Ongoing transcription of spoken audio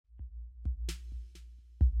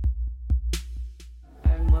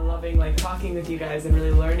loving talking with you guys and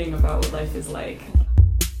really learning about what life is like.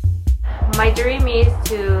 My dream is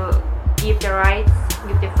to give the rights,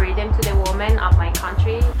 give the freedom to the women of my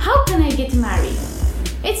country. How can I get married?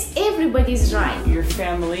 It's everybody's right. Your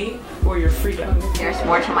family or your freedom. There's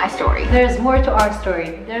more to my story. There's more to our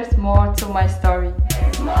story. There's more to my story.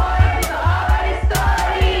 There's more to our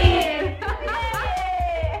story!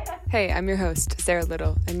 Hey, I'm your host, Sarah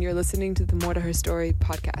Little, and you're listening to the More to Her Story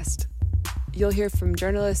podcast. You'll hear from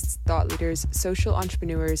journalists, thought leaders, social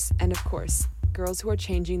entrepreneurs, and of course, girls who are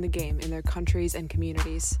changing the game in their countries and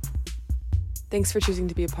communities. Thanks for choosing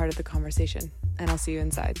to be a part of the conversation, and I'll see you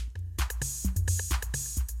inside.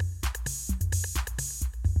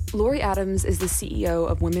 Laurie Adams is the CEO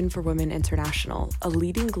of Women for Women International, a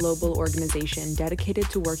leading global organization dedicated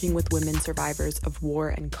to working with women survivors of war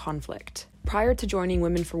and conflict. Prior to joining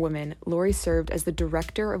Women for Women, Laurie served as the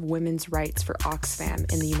Director of Women's Rights for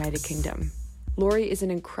Oxfam in the United Kingdom. Laurie is an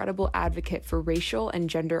incredible advocate for racial and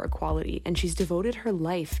gender equality, and she's devoted her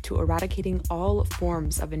life to eradicating all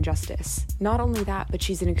forms of injustice. Not only that, but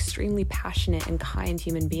she's an extremely passionate and kind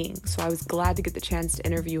human being, so I was glad to get the chance to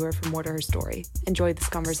interview her for More to Her Story. Enjoy this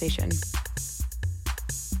conversation.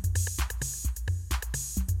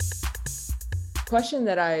 Question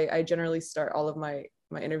that I generally start all of my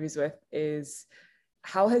interviews with is,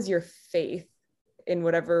 how has your faith, in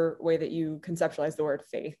whatever way that you conceptualize the word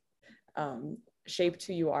faith, shaped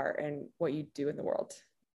who you are and what you do in the world?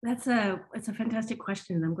 It's a fantastic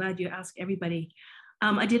question, and I'm glad you asked everybody.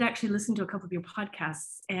 I did actually listen to a couple of your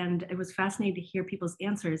podcasts, and it was fascinating to hear people's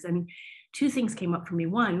answers. And two things came up for me.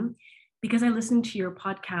 One, because I listened to your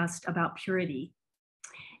podcast about purity,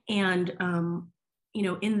 and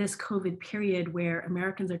in this COVID period where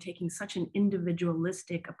Americans are taking such an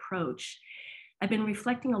individualistic approach, I've been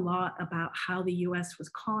reflecting a lot about how the U.S. was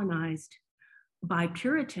colonized by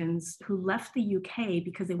Puritans who left the UK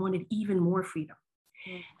because they wanted even more freedom.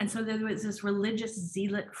 And so there was this religious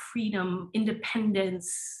zealot freedom,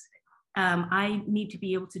 independence. I need to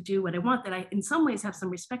be able to do what I want, that I in some ways have some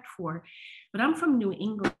respect for. But I'm from New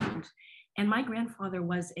England, and my grandfather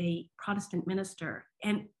was a Protestant minister.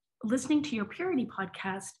 And listening to your Purity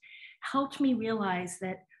podcast helped me realize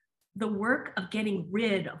that the work of getting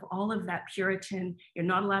rid of all of that Puritan, you're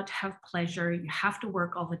not allowed to have pleasure, you have to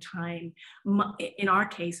work all the time. In our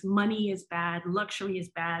case, money is bad, luxury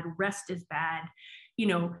is bad, rest is bad,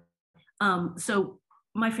 So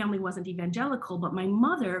my family wasn't evangelical, but my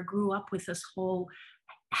mother grew up with this whole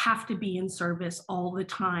have to be in service all the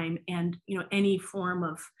time. And, any form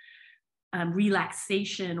of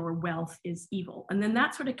relaxation or wealth is evil. And then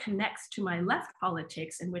that sort of connects to my left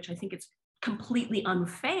politics, in which I think it's completely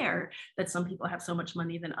unfair that some people have so much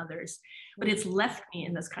money than others, but it's left me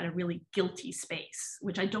in this kind of really guilty space,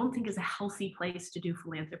 which I don't think is a healthy place to do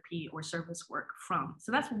philanthropy or service work from.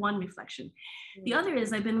 So that's one reflection. The other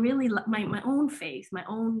is I've been really, my own faith, my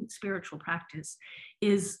own spiritual practice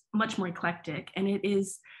is much more eclectic, and it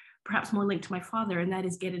is perhaps more linked to my father, and that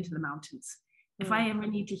is get into the mountains. If I ever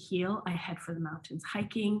need to heal, I head for the mountains,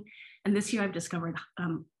 hiking. And this year I've discovered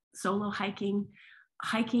solo hiking.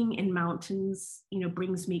 Hiking in mountains,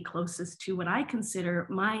 brings me closest to what I consider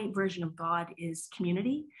my version of God is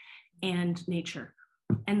community and nature.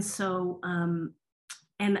 And so,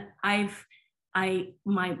 and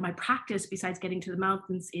my practice besides getting to the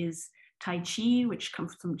mountains is Tai Chi, which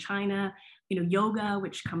comes from China, yoga,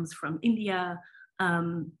 which comes from India.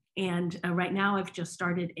 And right now I've just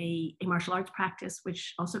started a martial arts practice,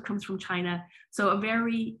 which also comes from China. So a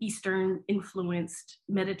very Eastern influenced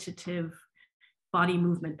meditative body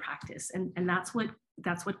movement practice. And that's what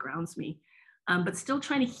grounds me. But still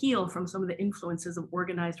trying to heal from some of the influences of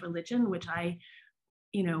organized religion, which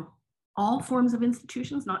all forms of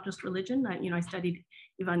institutions, not just religion. I studied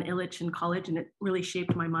Ivan Illich in college, and it really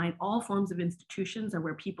shaped my mind. All forms of institutions are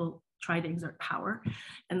where people try to exert power.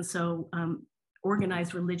 And so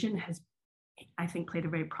organized religion has, I think, played a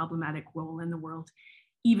very problematic role in the world,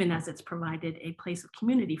 even as it's provided a place of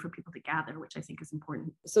community for people to gather, which I think is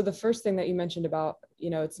important. So the first thing that you mentioned about,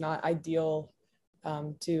 it's not ideal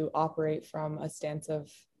to operate from a stance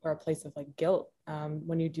of, or a place of guilt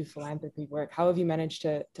when you do philanthropy work. How have you managed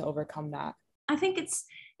to overcome that? I think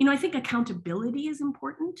I think accountability is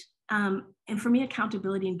important. And for me,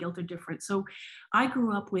 accountability and guilt are different. So I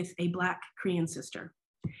grew up with a Black Korean sister,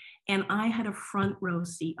 and I had a front row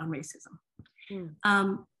seat on racism.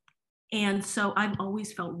 And so I've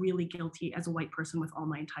always felt really guilty as a white person with all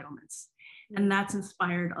my entitlements. And that's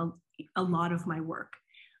inspired a lot of my work.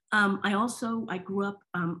 I grew up,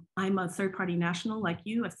 I'm a third party national like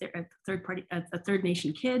you, a third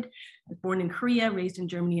nation kid. I was born in Korea, raised in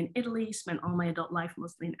Germany and Italy, spent all my adult life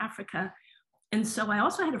mostly in Africa. And so I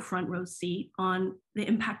also had a front row seat on the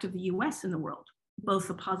impact of the US in the world, both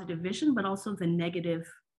the positive vision, but also the negative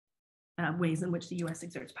ways in which the US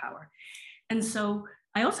exerts power. And so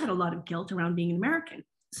I also had a lot of guilt around being an American.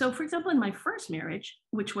 So for example, in my first marriage,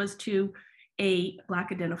 which was to a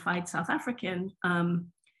Black identified South African,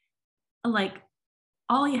 like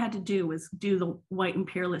all you had to do was do the white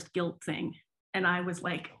imperialist guilt thing. And I was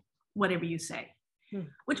like, whatever you say,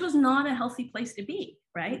 which was not a healthy place to be,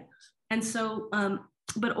 right? And so,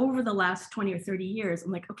 but over the last 20 or 30 years,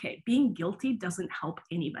 I'm like, okay, being guilty doesn't help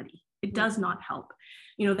anybody. It does not help.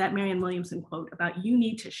 You know, that Marianne Williamson quote about you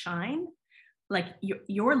need to shine, like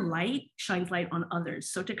your light shines light on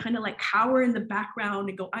others. So to kind of like cower in the background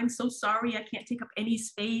and go, I'm so sorry, I can't take up any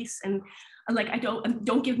space. And like,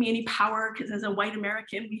 don't give me any power because as a white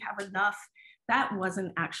American, we have enough. That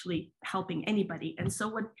wasn't actually helping anybody. And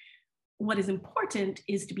so what is important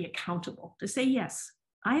is to be accountable, to say, yes,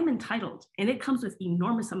 I am entitled, and it comes with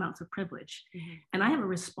enormous amounts of privilege. And I have a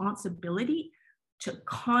responsibility to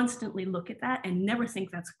constantly look at that and never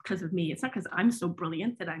think that's because of me. It's not because I'm so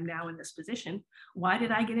brilliant that I'm now in this position. Why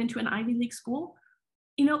did I get into an Ivy League school?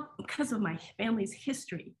 You know, because of my family's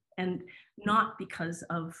history and not because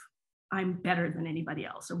of I'm better than anybody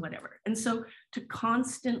else or whatever. And so to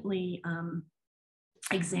constantly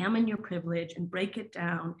examine your privilege and break it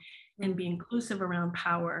down and be inclusive around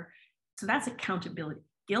power. So that's accountability.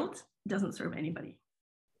 Guilt doesn't serve anybody.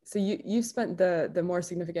 So you spent the more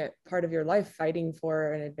significant part of your life fighting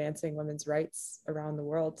for and advancing women's rights around the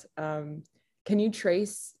world. Can you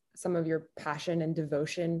trace some of your passion and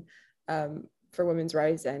devotion for women's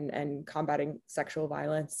rights and combating sexual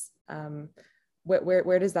violence?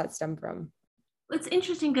 Where does that stem from? It's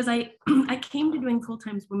interesting because I came to doing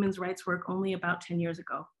full-time women's rights work only about 10 years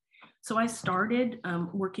ago. So I started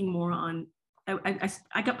working more on,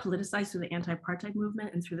 I got politicized through the anti-apartheid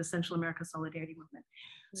movement and through the Central America Solidarity movement.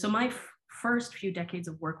 So my first few decades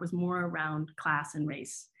of work was more around class and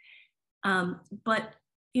race. But,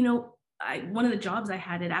 you know, one of the jobs I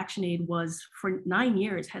had at ActionAid was for 9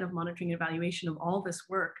 years, head of monitoring and evaluation of all this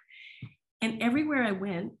work. And everywhere I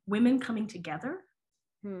went, women coming together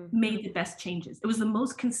made the best changes. It was the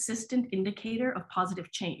most consistent indicator of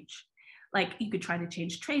positive change. Like you could try to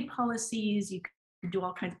change trade policies, you could do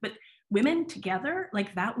all kinds, but women together,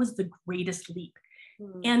 like that was the greatest leap.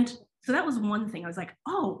 And so that was one thing. I was like,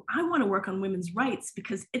 oh, I want to work on women's rights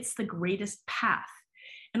because it's the greatest path.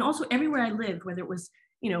 And also everywhere I lived, whether it was,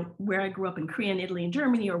 you know, where I grew up in Korea and Italy and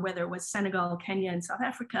Germany, or whether it was Senegal, Kenya, and South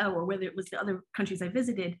Africa, or whether it was the other countries I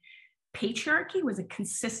visited, patriarchy was a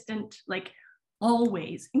consistent, like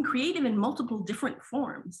always, and creative in multiple different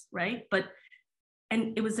forms, right?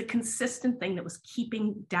 And it was a consistent thing that was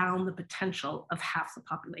keeping down the potential of half the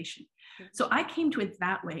population. So I came to it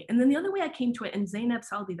that way. And then the other way I came to it, and Zainab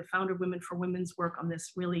Salbi, the founder of Women for Women's work on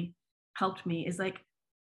this really helped me, is like,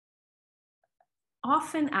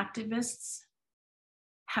 often activists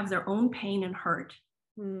have their own pain and hurt,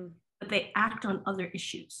 but they act on other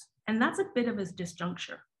issues. And that's a bit of a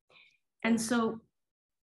disjuncture. And so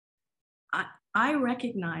I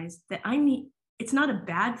recognize that it's not a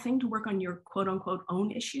bad thing to work on your quote unquote own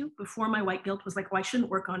issue. Before my white guilt was like, well, I shouldn't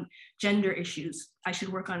work on gender issues. I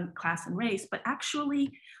should work on class and race. But actually,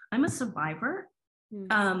 I'm a survivor.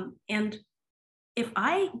 And if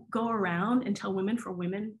I go around and tell Women for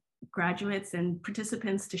Women graduates and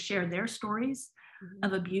participants to share their stories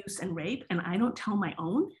of abuse and rape, and I don't tell my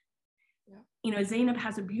own, you know, Zainab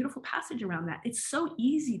has a beautiful passage around that. It's so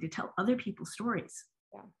easy to tell other people's stories.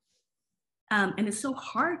 And it's so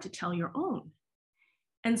hard to tell your own.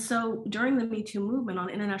 And so during the Me Too movement on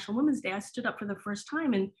International Women's Day, I stood up for the first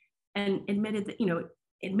time and admitted that, you know,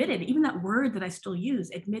 even that word that I still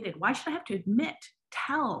use, admitted, why should I have to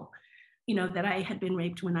tell, you know, that I had been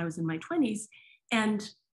raped when I was in my 20s? And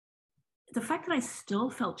the fact that I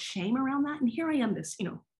still felt shame around that, and here I am, this, you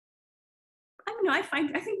know, I don't know, I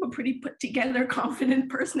think I'm a pretty put together, confident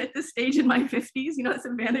person at this stage in my 50s, you know, that's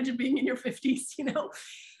the advantage of being in your 50s, you know,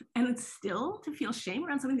 and it's still to feel shame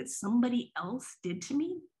around something that somebody else did to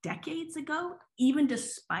me decades ago, even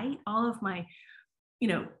despite all of my, you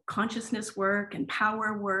know, consciousness work and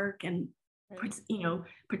power work and, you know,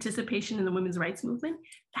 participation in the women's rights movement.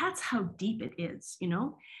 That's how deep it is, you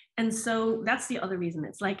know? And so that's the other reason.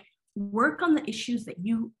 It's like, work on the issues that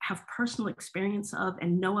you have personal experience of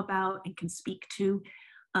and know about and can speak to.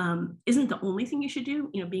 Isn't the only thing you should do.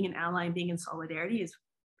 You know, being an ally and being in solidarity is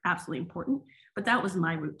absolutely important. But that was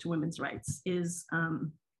my route to women's rights, is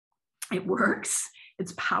it works,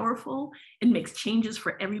 it's powerful, it makes changes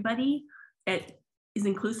for everybody, it is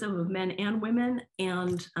inclusive of men and women,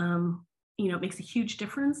 and you know, it makes a huge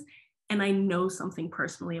difference. And I know something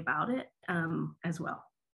personally about it. as well.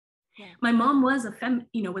 Yeah. My mom was a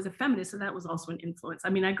feminist, so that was also an influence. I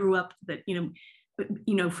mean, I grew up that,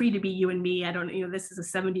 free to be you and me. I don't, this is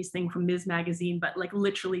a 70s thing from Ms. Magazine, but like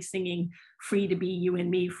literally singing free to be you and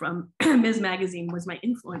me from Ms. Magazine was my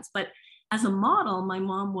influence. But as a model, my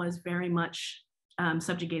mom was very much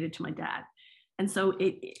subjugated to my dad. And so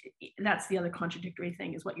that's the other contradictory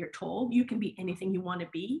thing, is what you're told. You can be anything you want to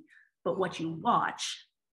be, but what you watch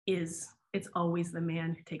is, it's always the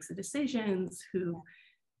man who takes the decisions, who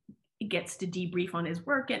gets to debrief on his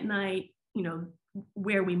work at night.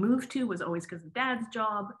 Where we moved to was always because of dad's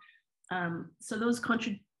job. So those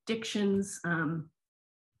contradictions, were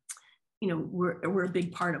a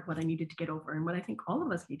big part of what I needed to get over, and what I think all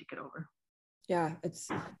of us need to get over. Yeah, it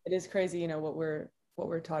is crazy, what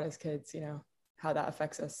we're taught as kids, how that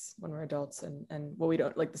affects us when we're adults, and what we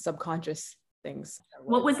don't, like the subconscious things.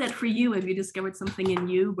 What was that for you? Have you discovered something in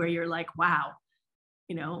you where you're like, wow,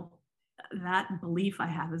 that belief I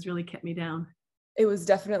have has really kept me down? It was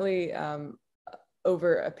definitely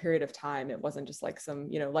over a period of time. It wasn't just like some,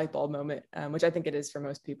 light bulb moment, which I think it is for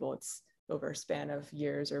most people. It's over a span of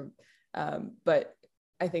years, but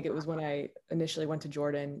I think it was when I initially went to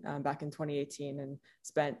Jordan back in 2018 and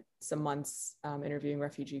spent some months interviewing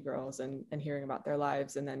refugee girls and hearing about their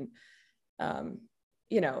lives. And then, and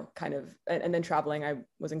then traveling. I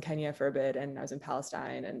was in Kenya for a bit, and I was in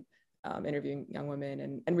Palestine, and interviewing young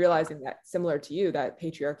women, and realizing that, similar to you, that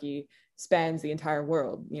patriarchy spans the entire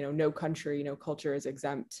world. No country, no culture is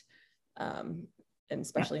exempt, and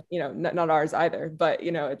especially, not ours either. But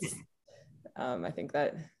it's, I think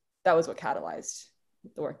that was what catalyzed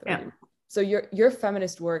the work that I do. So your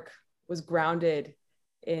feminist work was grounded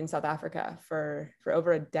in South Africa for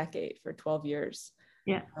over a decade, for 12 years.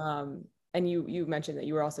 Yeah. And you mentioned that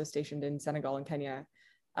you were also stationed in Senegal and Kenya,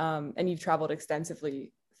 and you've traveled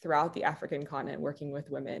extensively throughout the African continent working with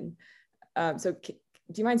women. So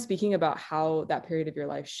do you mind speaking about how that period of your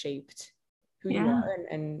life shaped who you are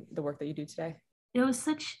and the work that you do today? It was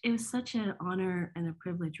such an honor and a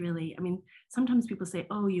privilege, really. I mean, sometimes people say,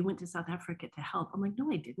 oh, you went to South Africa to help. I'm like,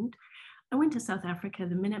 no, I didn't. I went to South Africa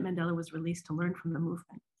the minute Mandela was released to learn from the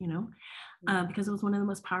movement, because it was one of the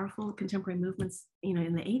most powerful contemporary movements, in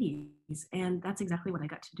the 80s. And that's exactly what I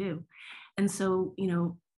got to do. And so,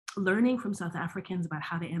 learning from South Africans about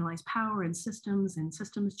how to analyze power and systems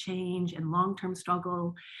change and long-term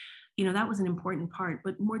struggle, that was an important part.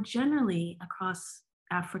 But more generally across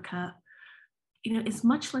Africa, it's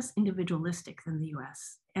much less individualistic than the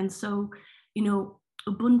US. And so,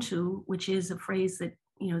 Ubuntu, which is a phrase that,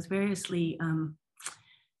 is variously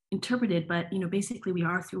interpreted, but, basically we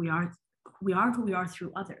are who we are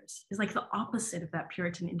through others, is like the opposite of that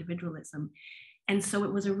Puritan individualism. And so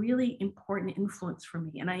it was a really important influence for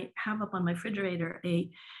me. And I have up on my refrigerator a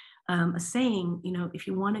saying, if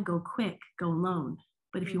you want to go quick, go alone.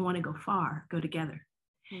 But if you want to go far, go together.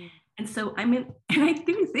 And so and I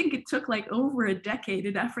do think it took like over a decade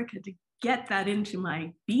in Africa to get that into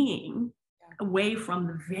my being, away from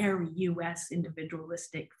the very US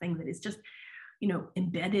individualistic thing that is just,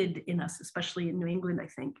 embedded in us, especially in New England, I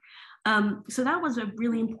think. So that was a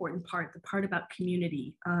really important part, the part about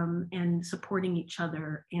community and supporting each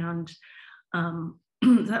other. And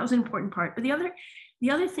that was an important part. But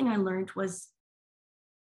the other thing I learned was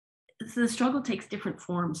the struggle takes different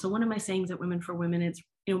forms. So one of my sayings at Women for Women, it's,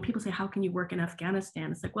 people say, how can you work in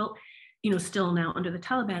Afghanistan? It's like, well, still now under the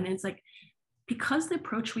Taliban. And it's like, because the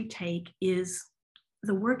approach we take is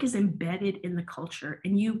the work is embedded in the culture,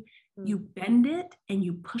 and you bend it and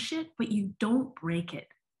you push it, but you don't break it,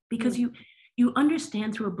 because you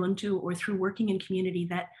understand through Ubuntu or through working in community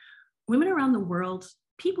that women around the world,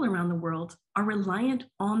 people around the world, are reliant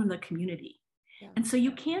on the community. And so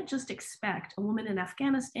you can't just expect a woman in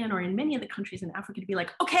Afghanistan or in many of the countries in Africa to be like,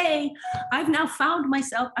 okay, I've now found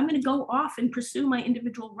myself, I'm going to go off and pursue my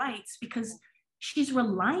individual rights, because she's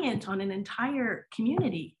reliant on an entire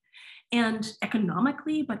community, and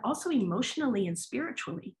economically, but also emotionally and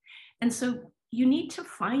spiritually. And so you need to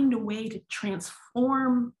find a way to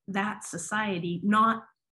transform that society, not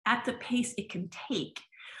at the pace it can take,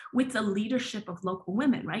 with the leadership of local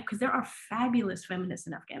women, right? Because there are fabulous feminists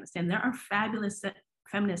in Afghanistan. There are fabulous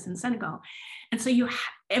feminists in Senegal. And so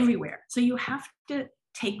everywhere. So you have to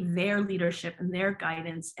take their leadership and their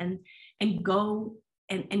guidance and go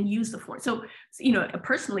and use the force. So, a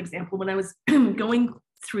personal example, when I was going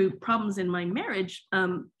through problems in my marriage, I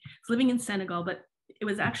was living in Senegal, but it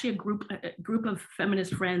was actually a group of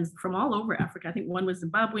feminist friends from all over Africa. I think one was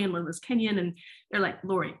Zimbabwean, one was Kenyan. And they're like,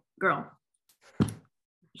 Lori, girl,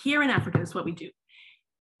 here in Africa, this is what we do.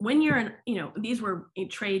 when you're in, these were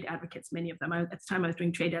trade advocates, many of them. At the time I was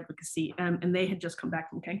doing trade advocacy, and they had just come back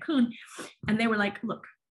from Cancun, and they were like, look,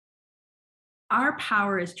 our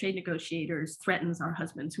power as trade negotiators threatens our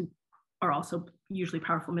husbands, who are also usually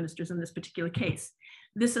powerful ministers in this particular case.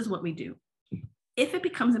 This is what we do. If it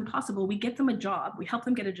becomes impossible, we get them a job. We help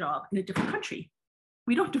them get a job in a different country.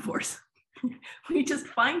 We don't divorce. We just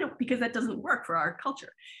find it, because that doesn't work for our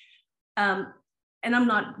culture. And I'm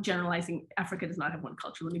not generalizing. Africa does not have one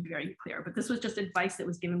culture. Let me be very clear. But this was just advice that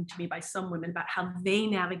was given to me by some women about how they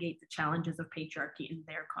navigate the challenges of patriarchy in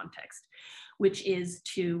their context, which is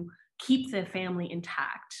to keep the family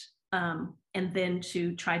intact, and then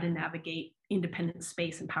to try to navigate independent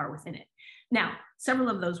space and power within it. Now, several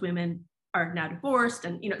of those women are now divorced,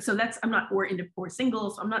 and so that's, I'm not, or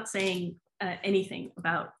single, so I'm not saying anything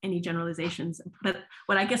about any generalizations. But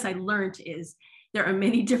what I guess I learned is there are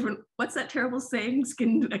many different, what's that terrible saying?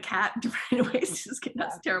 Skin a cat different ways to skin.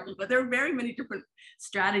 That's terrible. But there are very many different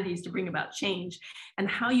strategies to bring about change, and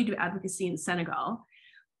how you do advocacy in Senegal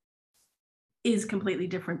is completely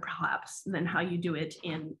different, perhaps, than how you do it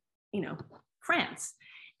in, France.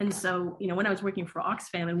 And so, when I was working for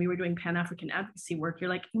Oxfam and we were doing Pan-African advocacy work, you're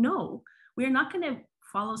like, no, we're not going to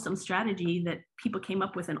follow some strategy that people came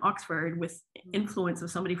up with in Oxford with influence of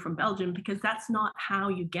somebody from Belgium, because that's not how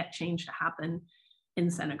you get change to happen in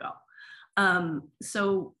Senegal.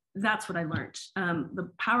 So that's what I learned. The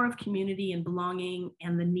power of community and belonging,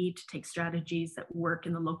 and the need to take strategies that work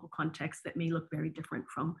in the local context that may look very different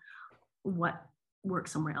from what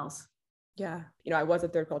works somewhere else. Yeah. I was a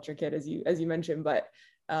third culture kid, as you mentioned, but,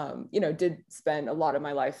 did spend a lot of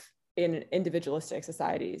my life in individualistic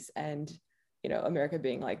societies, and, America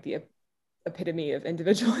being like the epitome of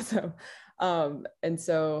individualism. And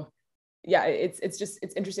so, yeah, it's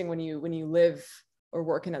interesting when you live or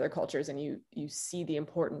work in other cultures, and you see the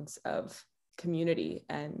importance of community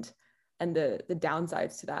and the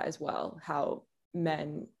downsides to that as well, how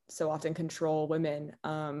men so often control women,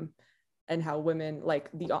 and how women, like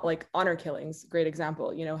honor killings, great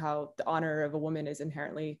example, how the honor of a woman is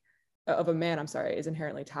inherently, of a man, is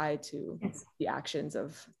inherently tied to the actions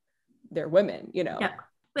of their women, Yeah.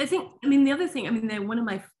 But I think, the other thing, one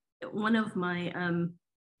of my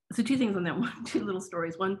so two things on that one, two little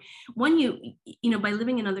stories. One, by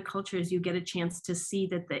living in other cultures, you get a chance to see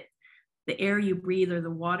that the air you breathe or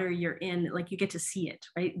the water you're in, like, you get to see it,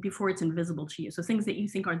 right, before it's invisible to you. So things that you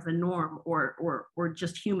think are the norm or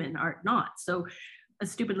just human are not. So a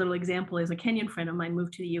stupid little example is a Kenyan friend of mine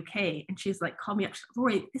moved to the UK, and she's like, called me up,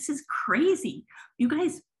 Lori, this is crazy. You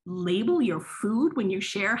guys label your food when you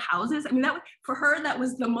share houses? For her, that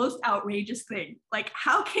was the most outrageous thing. Like,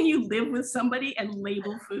 how can you live with somebody and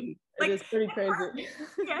label food? Like, it is pretty crazy.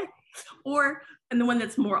 Okay. And the one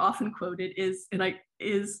that's more often quoted is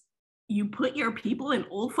you put your people in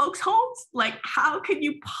old folks' homes? Like, how can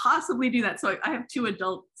you possibly do that? So I have 2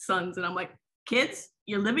 adult sons, and I'm like, kids,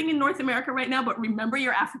 you're living in North America right now, but remember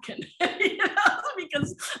you're African,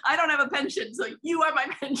 because I don't have a pension, so you are my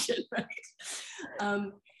pension, right?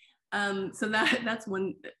 So that's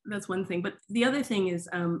one thing. But the other thing is,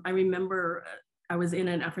 I remember I was in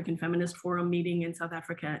an African feminist forum meeting in South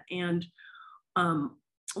Africa, and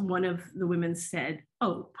one of the women said,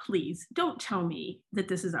 oh, please don't tell me that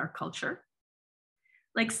this is our culture.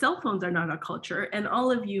 Like, cell phones are not our culture, and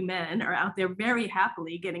all of you men are out there very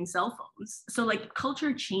happily getting cell phones. So, like,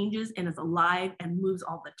 culture changes and is alive and moves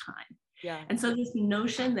all the time. Yeah. And so this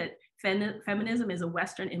notion that feminism is a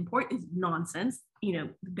Western import is nonsense.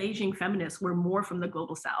 Beijing feminists were more from the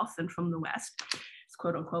global South than from the West. It's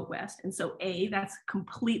quote unquote West. And so that's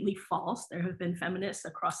completely false. There have been feminists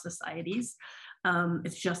across societies.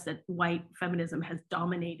 It's just that white feminism has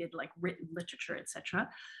dominated, like, written literature, etc.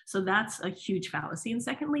 So that's a huge fallacy. And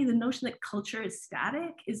secondly, the notion that culture is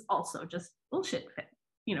static is also just bullshit,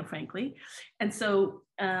 frankly. And so,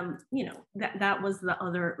 that was the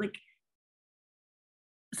other, like,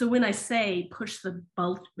 so when I say push the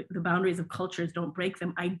boundaries of cultures, don't break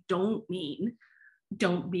them, I don't mean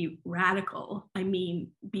don't be radical. I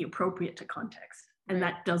mean, be appropriate to context. And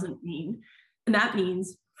that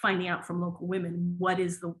means finding out from local women, what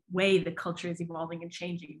is the way the culture is evolving and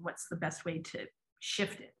changing? What's the best way to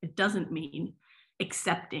shift it? It doesn't mean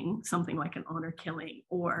accepting something like an honor killing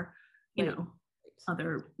or,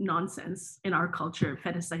 other nonsense in our culture,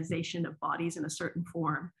 fetishization of bodies in a certain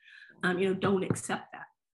form. Don't accept that.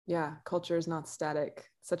 Yeah, culture is not static.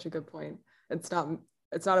 Such a good point. It's not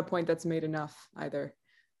a point that's made enough either.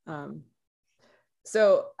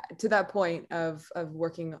 So to that point of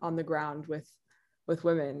working on the ground with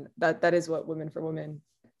women, that is what Women for Women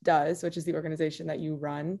does, which is the organization that you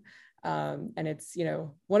run. And it's,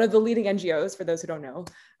 one of the leading NGOs, for those who don't know,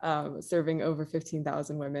 serving over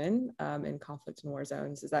 15,000 women in conflict and war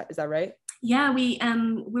zones. Is that right? Yeah,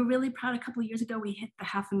 we're really proud. A couple of years ago, we hit the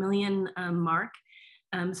 500,000 mark,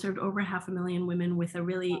 served over 500,000 women with a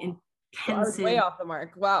really intensive. Way off the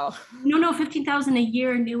mark. Wow. No, 15,000 a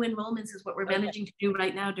year new enrollments is what we're managing to do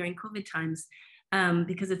right now during COVID times,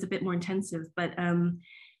 because it's a bit more intensive. But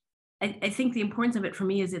I think the importance of it for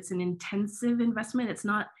me is it's an intensive investment. It's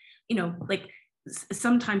not, like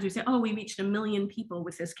sometimes we say, oh, we reached 1 million people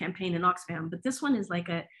with this campaign in Oxfam, but this one is like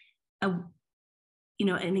an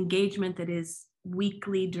engagement that is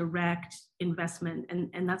weekly direct investment,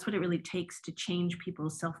 and that's what it really takes to change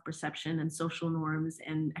people's self-perception and social norms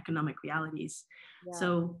and economic realities. Yeah.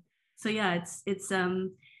 So yeah, it's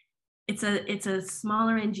a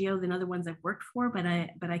smaller NGO than other ones I've worked for, but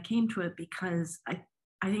I came to it because I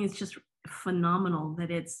think it's just phenomenal that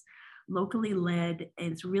it's locally led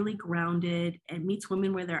and it's really grounded and meets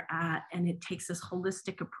women where they're at, and it takes this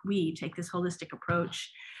holistic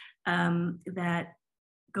approach that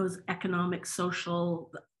goes economic, social,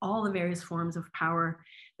 all the various forms of power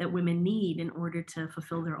that women need in order to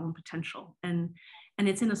fulfill their own potential. And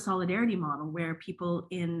it's in a solidarity model where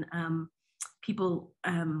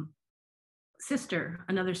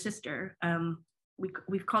another sister,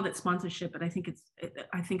 we've called it sponsorship, but I think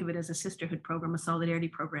of it as a sisterhood program, a solidarity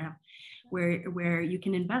program, where you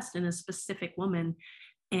can invest in a specific woman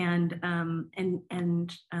and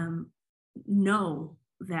know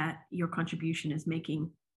that your contribution is making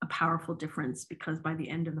a powerful difference, because by the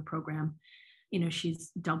end of the program, she's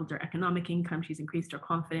doubled her economic income, she's increased her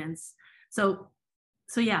confidence. So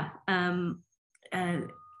yeah, a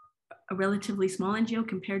relatively small NGO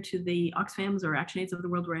compared to the Oxfams or ActionAids of the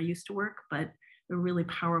world where I used to work, but a really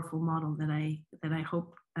powerful model that I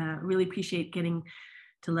hope really appreciate getting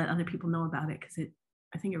to let other people know about it, because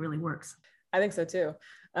I think it really works. I think so too.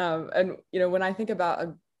 And when I think about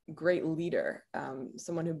a great leader,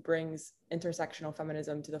 someone who brings intersectional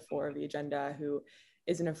feminism to the fore of the agenda, who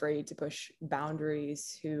isn't afraid to push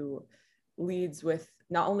boundaries, who leads with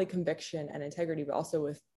not only conviction and integrity, but also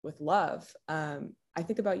with love. I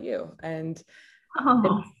think about you, and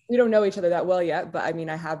we don't know each other that well yet, but I mean,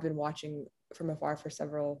 I have been watching from afar for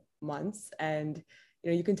several months, and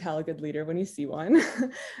you can tell a good leader when you see one.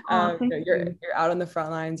 You're out on the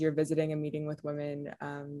front lines, you're visiting and meeting with women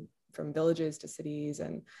from villages to cities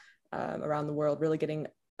and around the world, really getting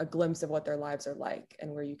a glimpse of what their lives are like and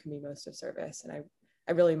where you can be most of service. And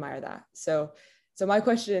I really admire that. So my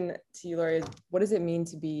question to you, Lori, is what does it mean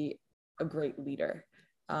to be a great leader,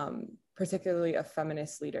 particularly a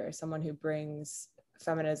feminist leader, someone who brings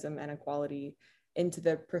feminism and equality into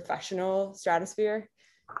the professional stratosphere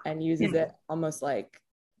and uses it almost like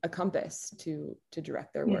a compass to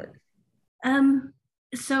direct their work?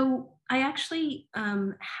 So I actually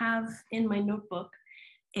have in my notebook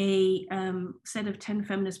a set of 10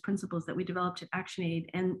 feminist principles that we developed at ActionAid.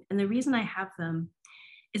 And the reason I have them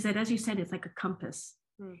is that, as you said, it's like a compass.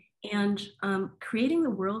 And creating the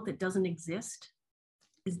world that doesn't exist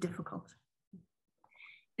is difficult.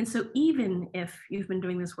 And so even if you've been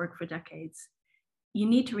doing this work for decades, you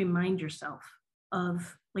need to remind yourself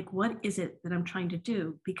of, like, what is it that I'm trying to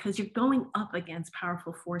do? Because you're going up against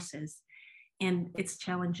powerful forces and it's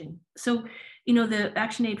challenging. So, the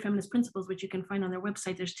ActionAid feminist principles, which you can find on their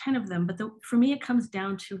website, there's 10 of them, but for me, it comes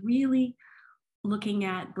down to really looking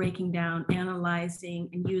at, breaking down, analyzing,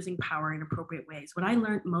 and using power in appropriate ways. What I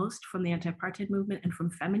learned most from the anti-apartheid movement and from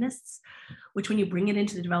feminists, which when you bring it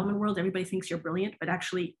into the development world, everybody thinks you're brilliant, but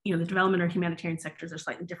actually, the development or humanitarian sectors are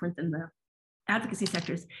slightly different than the advocacy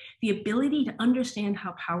sectors. The ability to understand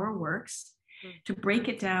how power works, to break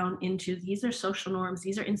it down into, these are social norms,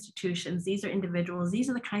 these are institutions, these are individuals, these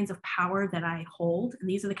are the kinds of power that I hold, and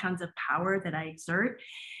these are the kinds of power that I exert,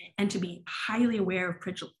 and to be highly aware of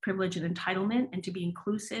privilege and entitlement, and to be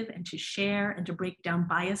inclusive, and to share, and to break down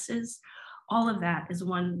biases. All of that is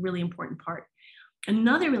one really important part.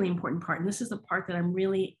 Another really important part, and this is the part that I'm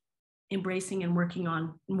really embracing and working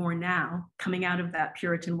on more now, coming out of that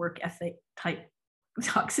Puritan work ethic type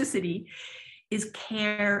toxicity, is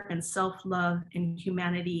care and self-love and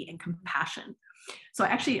humanity and compassion. So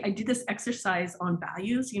I did this exercise on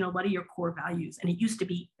values, what are your core values? And it used to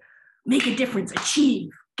be make a difference, achieve,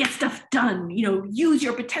 get stuff done, use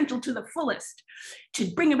your potential to the fullest to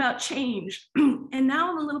bring about change. And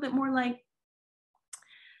now I'm a little bit more like,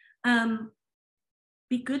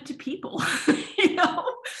 be good to people,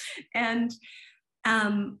 and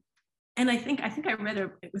I think I read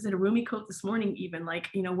was it a Rumi quote this morning, even, like,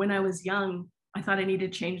 when I was young, I thought I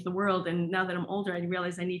needed to change the world, and now that I'm older, I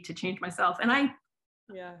realize I need to change myself. And I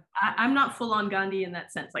Yeah. I'm not full on Gandhi in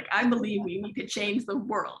that sense. Like, I believe we need to change the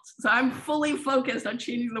world. So I'm fully focused on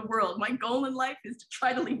changing the world. My goal in life is to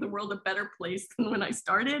try to leave the world a better place than when I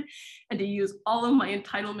started, and to use all of my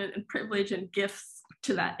entitlement and privilege and gifts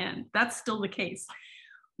to that end. That's still the case.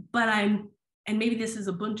 But and maybe this is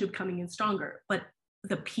Ubuntu coming in stronger, but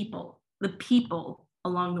the people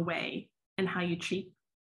along the way and how you treat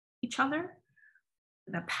each other,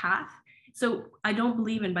 the path. So I don't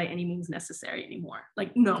believe in by any means necessary anymore.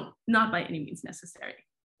 Like, no, not by any means necessary.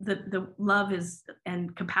 The love is,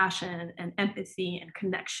 and compassion and empathy and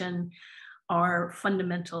connection are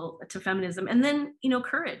fundamental to feminism. And then,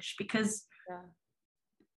 courage, because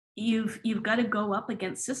you've got to go up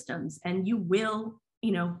against systems, and you will,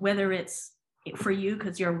 whether it's for you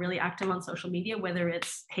because you're really active on social media, whether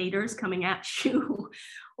it's haters coming at you,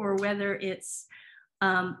 or whether it's,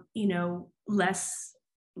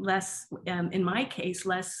 less, in my case,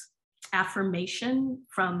 less affirmation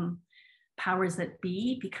from powers that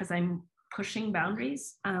be because I'm pushing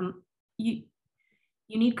boundaries. You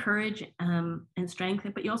need courage and strength,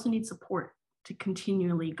 but you also need support to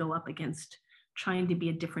continually go up against trying to be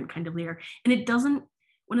a different kind of leader. And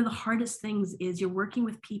one of the hardest things is you're working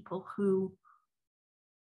with people who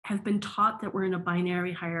have been taught that we're in a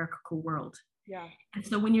binary hierarchical world. Yeah. And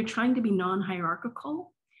so when you're trying to be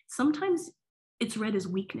non-hierarchical, sometimes it's read as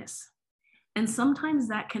weakness. And sometimes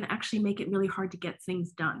that can actually make it really hard to get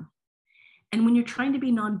things done. And when you're trying to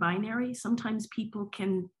be non-binary, sometimes people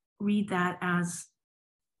can read that as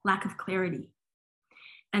lack of clarity.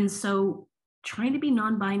 And so trying to be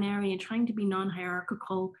non-binary and trying to be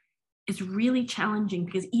non-hierarchical is really challenging,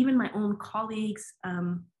 because even my own colleagues,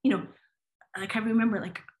 like I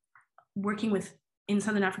remember working in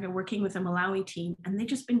Southern Africa, working with a Malawi team, and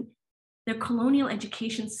their colonial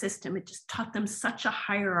education system, it just taught them such a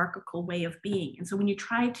hierarchical way of being. And so when you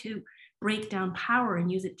try to break down power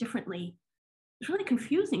and use it differently, it's really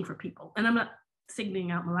confusing for people. And I'm not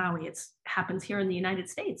singling out Malawi. It happens here in the United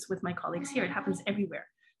States with my colleagues here. It happens everywhere.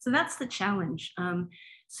 So that's the challenge.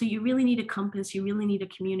 So you really need a compass. You really need a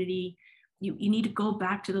community. You need to go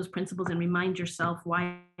back to those principles and remind yourself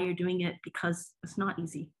why you're doing it, because it's not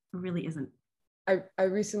easy. It really isn't. I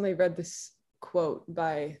recently read this quote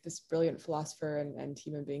by this brilliant philosopher and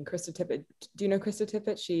human being, Krista Tippett. Do you know Krista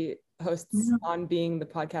Tippett? She hosts On Being, the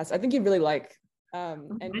podcast. I think you'd really like. I'm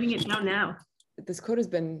writing it down now. This quote has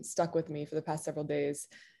been stuck with me for the past several days.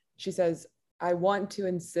 She says, "I want to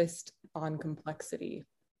insist on complexity."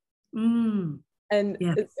 And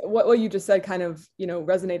yes. What you just said kind of,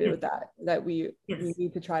 resonated yes. with that we yes.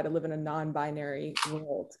 need to try to live in a non-binary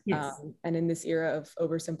world. Yes. And in this era of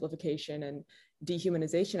oversimplification and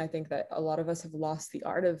dehumanization, I think that a lot of us have lost the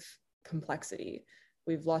art of complexity.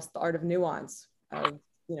 We've lost the art of nuance, of,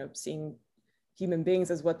 seeing human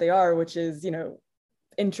beings as what they are, which is,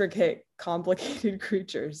 intricate, complicated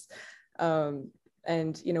creatures.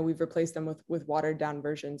 And, we've replaced them with watered down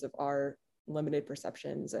versions of our limited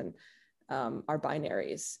perceptions and our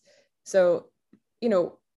binaries. So,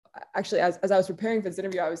 actually, as I was preparing for this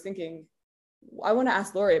interview, I was thinking, I want to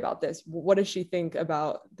ask Lori about this. What does she think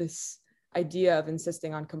about this idea of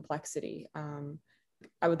insisting on complexity?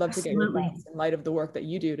 I would love to get your thoughts in light of the work that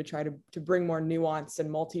you do to try to bring more nuance and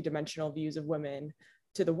multidimensional views of women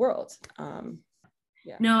to the world.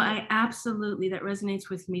 Yeah. No, that resonates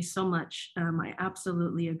with me so much. I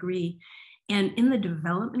absolutely agree. And in the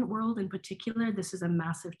development world in particular, this is a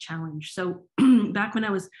massive challenge. So back when I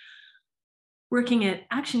was working at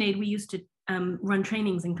ActionAid, we used to run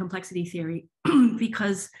trainings in complexity theory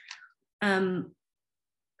because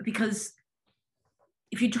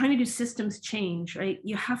if you're trying to do systems change, right,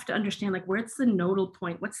 you have to understand where's the nodal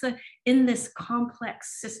point? In this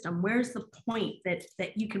complex system, where's the point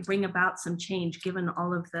that you can bring about some change given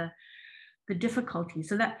all of the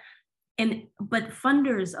difficulties? But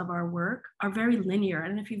funders of our work are very linear. I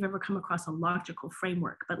don't know if you've ever come across a logical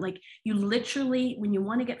framework, but you literally, when you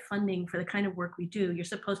want to get funding for the kind of work we do, you're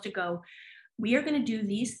supposed to go, we are going to do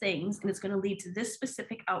these things and it's going to lead to this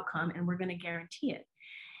specific outcome and we're going to guarantee it.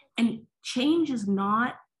 And change is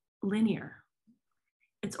not linear.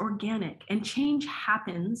 It's organic, and change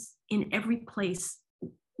happens in every place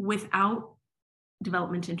without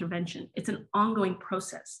development intervention. It's an ongoing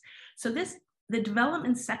process. So the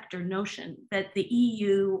development sector notion that the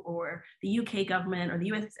EU or the UK government or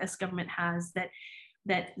the US government has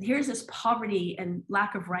that here's this poverty and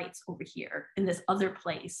lack of rights over here in this other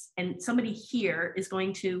place, and somebody here is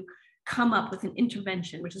going to come up with an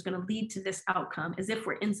intervention which is going to lead to this outcome as if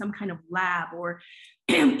we're in some kind of lab or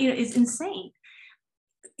is insane.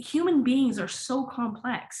 Human beings are so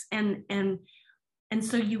complex, and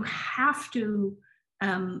so you have to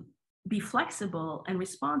be flexible and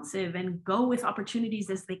responsive and go with opportunities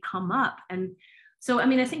as they come up. And so, I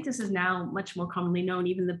mean, I think this is now much more commonly known.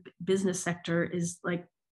 Even the business sector is like,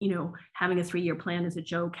 having a 3-year plan is a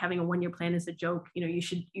joke, having a 1-year plan is a joke. You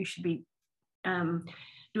should be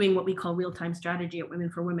doing what we call real-time strategy at Women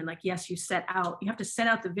for Women. Like, yes, you have to set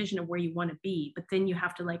out the vision of where you want to be, but then you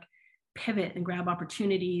have to like pivot and grab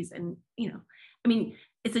opportunities. And, I mean,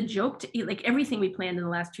 it's a joke to like everything we planned in the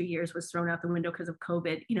last 2 years was thrown out the window because of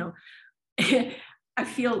COVID. I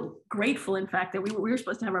feel grateful, in fact, that we were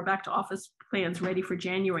supposed to have our back to office plans ready for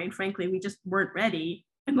January. And frankly, we just weren't ready.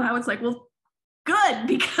 And now it's like, well, good,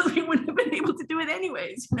 because we wouldn't have been able to do it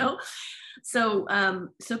anyways, So,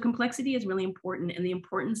 so complexity is really important. And the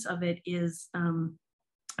importance of it is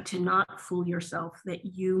to not fool yourself that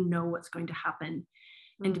you know what's going to happen,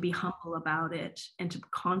 and to be humble about it, and to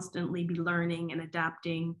constantly be learning and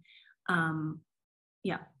adapting. And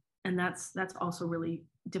that's also really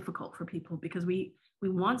difficult for people, because we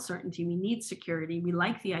want certainty, we need security, we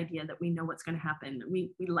like the idea that we know what's going to happen.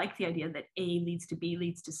 We like the idea that A leads to B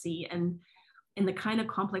leads to C. And in the kind of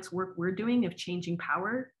complex work we're doing of changing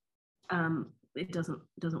power, it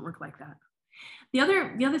doesn't work like that. The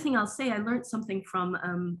other thing I'll say, I learned something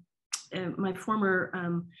from my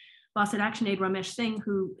former boss at ActionAid, Ramesh Singh,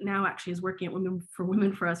 who now actually is working at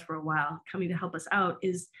Women for us for a while, coming to help us out,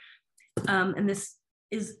 is, and this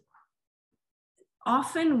is,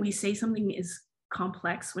 often we say something is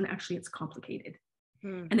complex when actually it's complicated.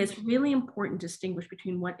 And it's really important to distinguish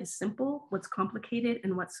between what is simple, what's complicated,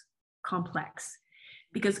 and what's complex.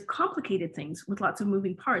 Because complicated things with lots of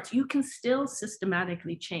moving parts, you can still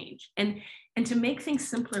systematically change. And to make things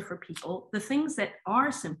simpler for people, the things that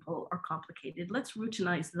are simple or complicated, let's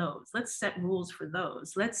routinize those. Let's set rules for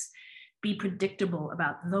those. Let's be predictable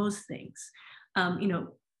about those things.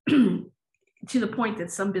 To the point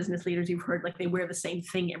that some business leaders you've heard, like, they wear the same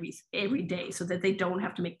thing every day so that they don't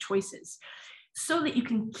have to make choices, so that you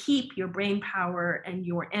can keep your brain power and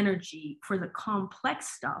your energy for the complex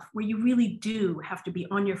stuff where you really do have to be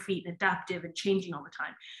on your feet and adaptive and changing all the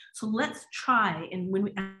time. So let's try, and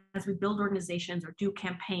as we build organizations or do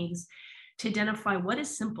campaigns, to identify what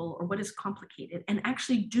is simple or what is complicated, and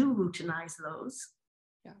actually do routinize those,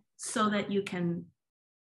 so that you can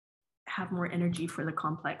have more energy for the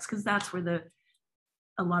complex, because that's where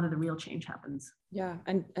a lot of the real change happens. Yeah,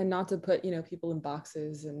 and not to put people in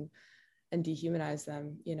boxes and dehumanize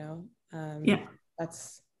them.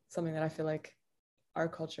 That's something that I feel like our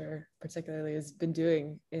culture particularly has been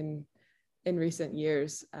doing in recent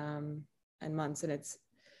years and months, and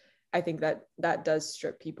I think that does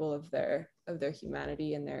strip people of their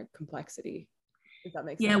humanity and their complexity, if that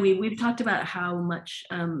makes sense. We've talked about how much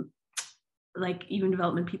like even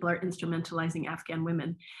development people are instrumentalizing Afghan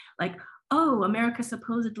women, like, oh, America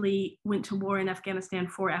supposedly went to war in Afghanistan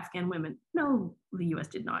for Afghan women. No, the US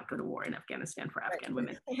did not go to war in Afghanistan for Afghan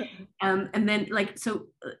women. And then to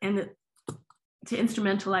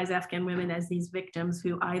instrumentalize Afghan women as these victims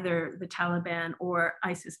who either the Taliban or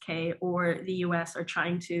ISIS-K or the US are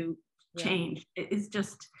trying to change. It is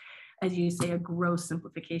just, as you say, a gross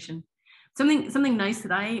simplification. Something nice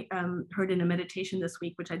that I heard in a meditation this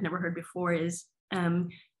week, which I'd never heard before, is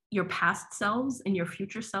your past selves and your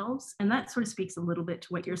future selves. And that sort of speaks a little bit to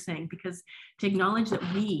what you're saying, because to acknowledge that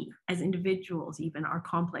we as individuals even are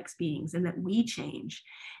complex beings, and that we change,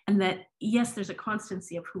 and that yes, there's a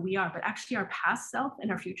constancy of who we are, but actually our past self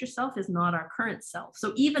and our future self is not our current self.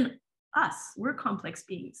 So even us, we're complex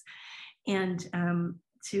beings. And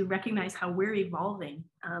to recognize how we're evolving,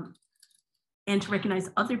 and to recognize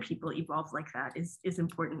other people evolve like that is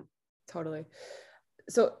important. Totally.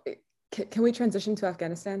 So can we transition to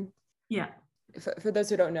Afghanistan? Yeah. For those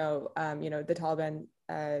who don't know, the Taliban,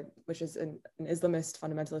 which is an Islamist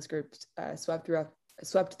fundamentalist group,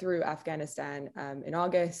 swept through Afghanistan in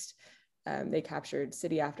August. They captured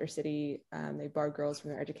city after city. They barred girls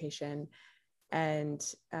from their education. And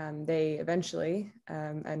they eventually,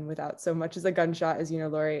 and without so much as a gunshot, as you know,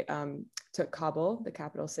 Lori, took Kabul, the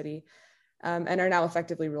capital city, and are now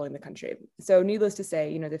effectively ruling the country. So needless to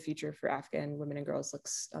say, the future for Afghan women and girls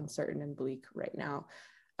looks uncertain and bleak right now.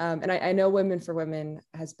 And I know Women for Women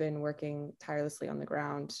has been working tirelessly on the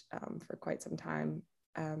ground for quite some time.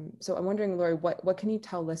 So I'm wondering, Lori, what can you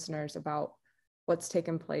tell listeners about what's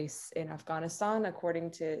taken place in Afghanistan according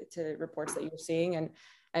to reports that you're seeing,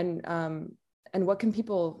 and what can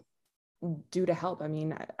people do to help? I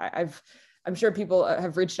mean, I'm sure people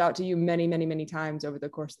have reached out to you many, many, many times over the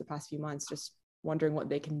course of the past few months, just wondering what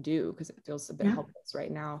they can do, because it feels a bit helpless right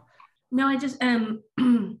now. No, I just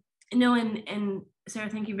no, and Sarah,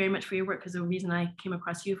 thank you very much for your work, because the reason I came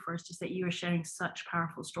across you first is that you are sharing such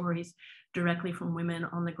powerful stories directly from women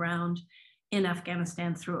on the ground in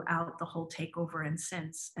Afghanistan throughout the whole takeover and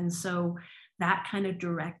since. And so that kind of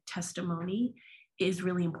direct testimony is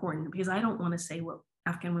really important, because I don't want to say what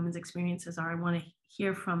Afghan women's experiences are. I want to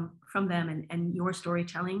hear from them, and your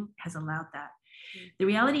storytelling has allowed that. The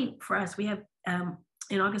reality for us, we have,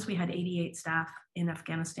 in August, we had 88 staff in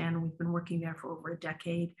Afghanistan. We've been working there for over a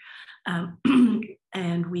decade.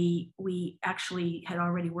 And we actually had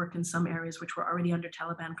already worked in some areas which were already under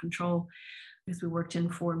Taliban control, because we worked in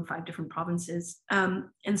 4 and 5 different provinces.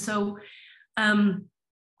 And so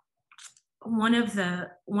one of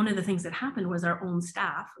the things that happened was our own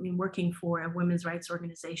staff, I mean, working for a women's rights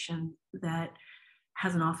organization that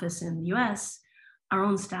has an office in the US, our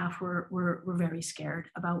own staff were very scared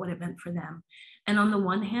about what it meant for them. And on the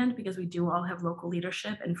one hand, because we do all have local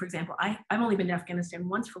leadership, and for example, I've only been to Afghanistan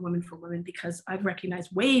once for Women for Women, because I've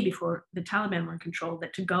recognized way before the Taliban were in control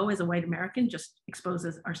that to go as a white American just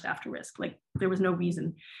exposes our staff to risk. Like, there was no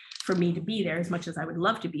reason for me to be there, as much as I would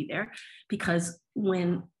love to be there, because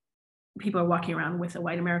when people are walking around with a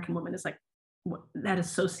white American woman, it's like, that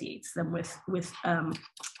associates them with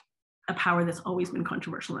a power that's always been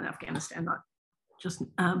controversial in Afghanistan, not just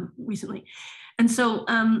recently. And so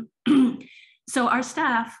so our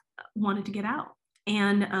staff wanted to get out,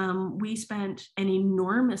 and we spent an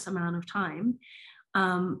enormous amount of time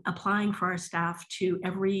applying for our staff to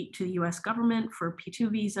the US government for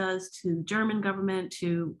P2 visas, to the German government,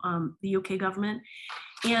 to the UK government.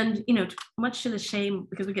 And, you know, much to the shame,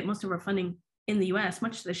 because we get most of our funding in the US,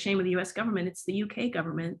 much to the shame of the US government, it's the UK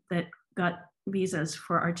government that got visas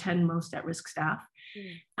for our 10 most at-risk staff,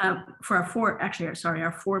 for our 4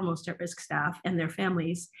 most at-risk staff and their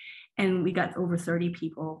families. And we got over 30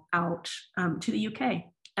 people out to the UK.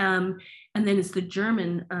 And then it's the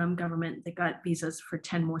German government that got visas for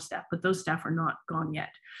 10 more staff, but those staff are not gone yet.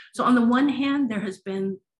 So on the one hand, there has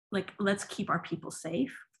been like, let's keep our people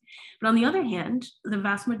safe. But on the other hand, the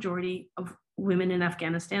vast majority of women in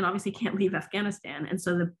Afghanistan obviously can't leave Afghanistan. And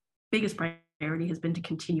so the biggest priority has been to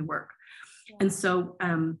continue work. Yeah. And so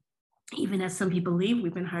even as some people leave,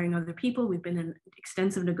 we've been hiring other people. We've been in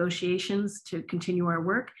extensive negotiations to continue our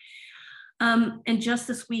work. And just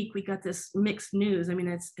this week, we got this mixed news. I mean,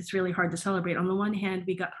 it's really hard to celebrate. On the one hand,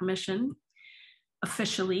 we got permission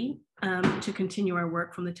officially to continue our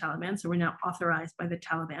work from the Taliban. So we're now authorized by the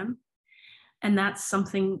Taliban. And that's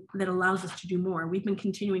something that allows us to do more. We've been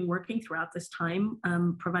continuing working throughout this time,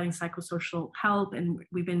 providing psychosocial help, and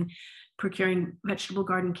we've been procuring vegetable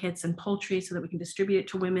garden kits and poultry so that we can distribute it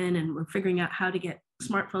to women. And we're figuring out how to get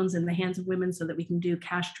smartphones in the hands of women so that we can do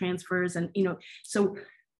cash transfers. And, you know, so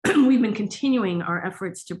we've been continuing our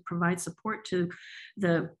efforts to provide support to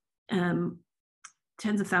the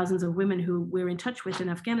tens of thousands of women who we're in touch with in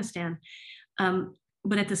Afghanistan.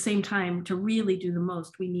 But at the same time, to really do the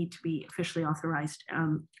most, we need to be officially authorized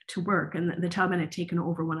to work. And the Taliban had taken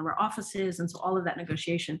over one of our offices, and so all of that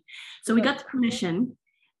negotiation. So we got the permission.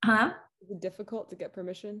 Is it difficult to get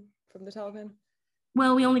permission from the Taliban?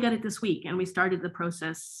 Well, we only got it this week, and we started the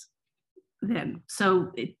process then.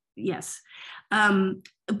 So yes.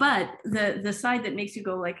 But the side that makes you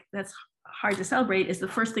go like, that's hard to celebrate, is the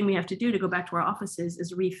first thing we have to do to go back to our offices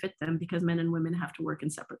is refit them, because men and women have to work in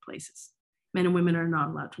separate places. Men and women are not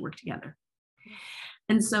allowed to work together.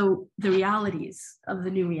 And so the realities of the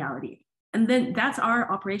new reality, and then that's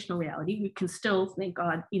our operational reality. We can still, thank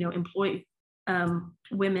God, you know, employ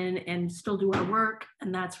women and still do our work.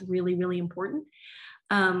 And that's really, really important.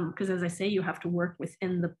 Because as I say, you have to work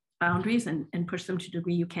within the boundaries and push them to the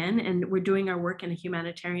degree you can. And we're doing our work in a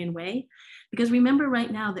humanitarian way. Because remember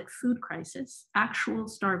right now that food crisis, actual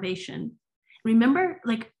starvation, remember,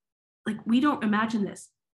 like we don't imagine this.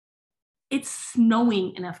 It's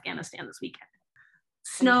snowing in Afghanistan this weekend.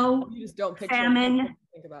 Snow, you just don't picture famine,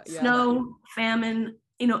 think about, snow, famine,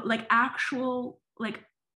 you know, like actual, like,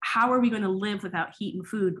 how are we going to live without heat and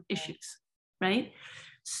food issues, right?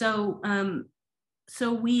 So,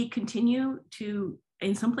 so we continue to,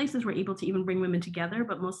 in some places we're able to even bring women together,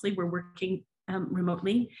 but mostly we're working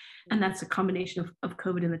remotely. And that's a combination of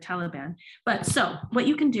COVID and the Taliban. But so what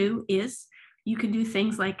you can do is you can do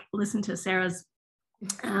things like listen to Sarah's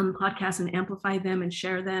podcasts and amplify them and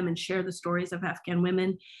share the stories of Afghan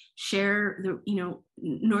women, share the, you know,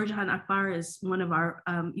 Noorjahan Akbar is one of our,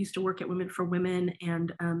 used to work at Women for Women,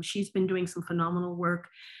 and she's been doing some phenomenal work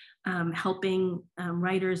helping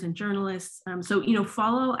writers and journalists. So, you know,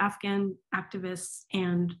 follow Afghan activists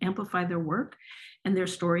and amplify their work and their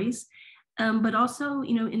stories, but also,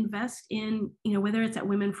 you know, invest in, you know, whether it's at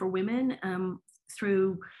Women for Women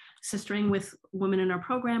through sistering with women in our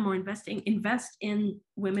program or invest in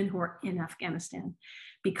women who are in Afghanistan,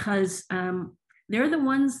 because they're the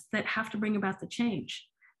ones that have to bring about the change.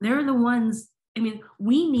 They're the ones, I mean,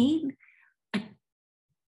 we need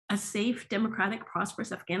a safe, democratic,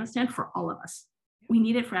 prosperous Afghanistan for all of us. We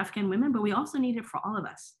need it for Afghan women, but we also need it for all of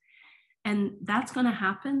us. And that's going to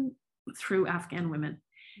happen through Afghan women.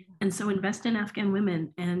 And so invest in Afghan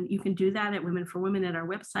women, and you can do that at Women for Women at our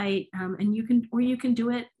website, and you can do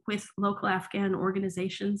it with local Afghan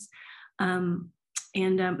organizations.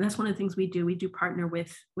 That's one of the things we do. We do partner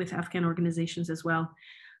with Afghan organizations as well.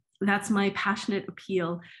 That's my passionate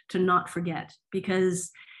appeal to not forget, because,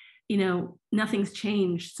 you know, nothing's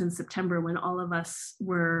changed since September when all of us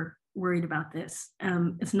were worried about this.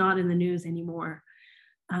 It's not in the news anymore.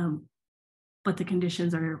 But the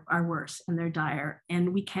conditions are worse and they're dire,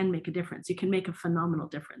 and we can make a difference. You can make a phenomenal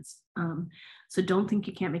difference. So don't think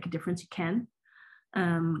you can't make a difference. You can.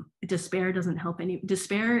 Despair doesn't help any.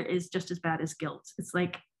 Despair is just as bad as guilt. It's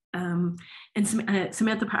like,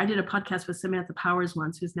 Samantha, I did a podcast with Samantha Powers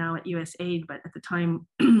once, who's now at USAID, but at the time,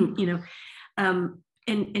 you know,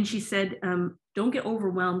 and she said, don't get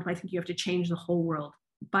overwhelmed by thinking you have to change the whole world.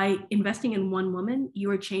 By investing in one woman,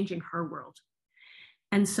 you are changing her world.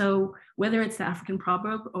 And so whether it's the African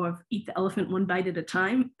proverb of eat the elephant one bite at a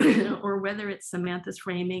time, or whether it's Samantha's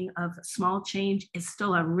framing of small change, is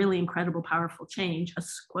still a really incredible, powerful change, a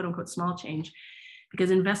quote unquote small change,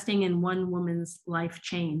 because investing in one woman's life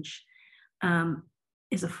change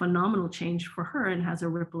is a phenomenal change for her and has a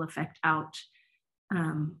ripple effect out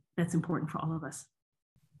that's important for all of us.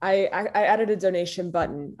 I added a donation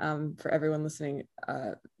button for everyone listening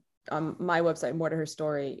on my website, More to Her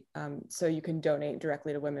Story, so you can donate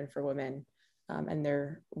directly to Women for Women and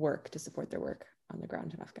their work, to support their work on the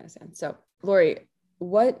ground in Afghanistan. So, Lori,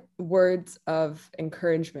 what words of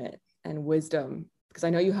encouragement and wisdom, because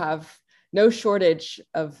I know you have no shortage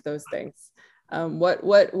of those things, what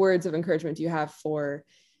words of encouragement do you have for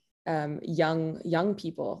young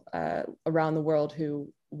people around the world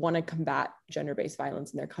who want to combat gender-based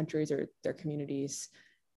violence in their countries or their communities?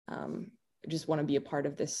 Just want to be a part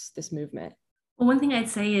of this movement? Well, one thing I'd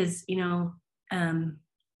say is, you know,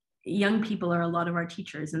 young people are a lot of our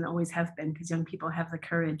teachers, and always have been, because young people have the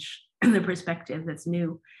courage and the perspective that's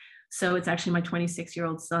new. So it's actually my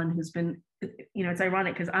 26-year-old son who's been, you know, it's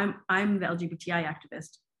ironic because I'm the LGBTI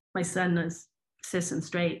activist. My son is cis and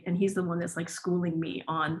straight, and he's the one that's like schooling me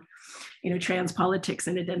on, you know, trans politics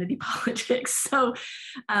and identity politics. So,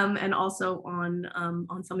 and also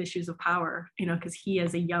on some issues of power, you know, because he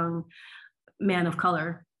is a young man of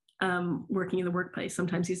color working in the workplace.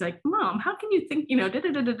 Sometimes he's like, Mom, how can you think, you know, da,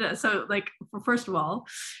 da, da, da, da. So like, first of all,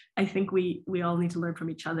 I think we all need to learn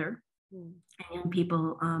from each other. And young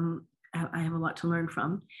people, I have a lot to learn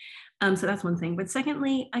from. So that's one thing. But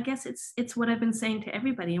secondly, I guess it's what I've been saying to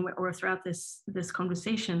everybody or throughout this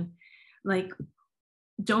conversation, like,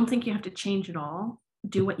 don't think you have to change it all.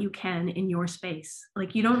 Do what you can in your space.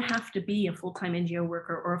 Like, you don't have to be a full-time NGO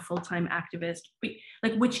worker or a full-time activist.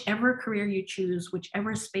 Like, whichever career you choose,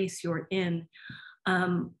 whichever space you're in,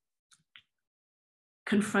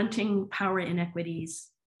 confronting power inequities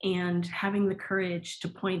and having the courage to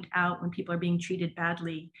point out when people are being treated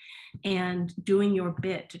badly and doing your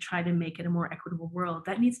bit to try to make it a more equitable world,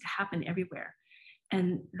 that needs to happen everywhere.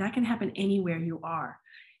 And that can happen anywhere you are.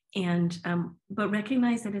 And but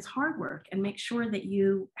recognize that it's hard work, and make sure that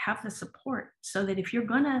you have the support, so that if you're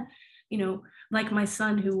gonna, you know, like my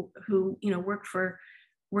son who you know works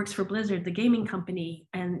for Blizzard, the gaming company,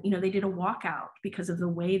 and you know they did a walkout because of the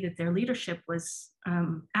way that their leadership was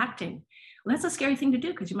acting. Well, that's a scary thing to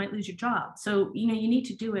do because you might lose your job. So you know you need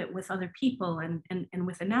to do it with other people and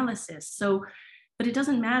with analysis. So, but it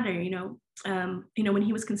doesn't matter, you know, when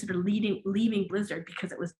he was considered leaving Blizzard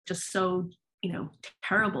because it was just so, you know,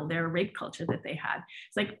 terrible, their rape culture that they had.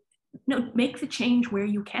 It's like, no, make the change where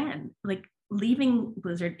you can. Like, leaving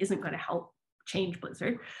Blizzard isn't going to help change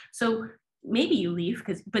Blizzard. So maybe you leave,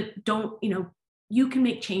 but don't, you know, you can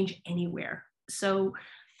make change anywhere. So,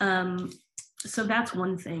 so that's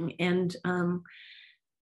one thing. And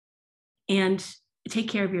take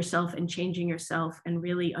care of yourself, and changing yourself, and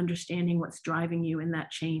really understanding what's driving you in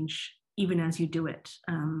that change, even as you do it,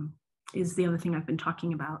 is the other thing I've been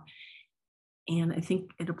talking about. And I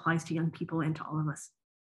think it applies to young people and to all of us.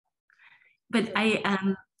 But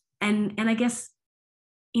and I guess,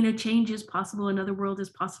 you know, change is possible. Another world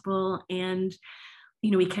is possible. And,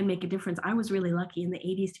 you know, we can make a difference. I was really lucky in the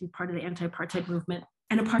 80s to be part of the anti-apartheid movement,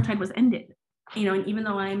 and apartheid was ended. You know, and even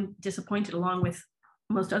though I'm disappointed, along with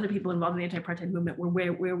most other people involved in the anti-apartheid movement,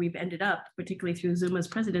 where we've ended up, particularly through Zuma's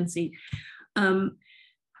presidency,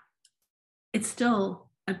 it's still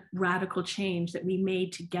a radical change that we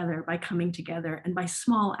made together by coming together and by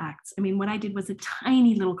small acts. I mean, what I did was a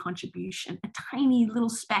tiny little contribution, a tiny little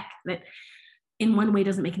speck that in one way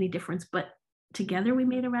doesn't make any difference, but together we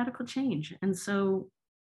made a radical change. And so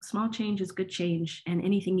small change is good change, and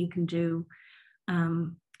anything you can do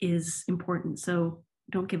is important. So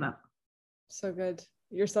don't give up. So good.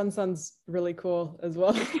 Your son sounds really cool as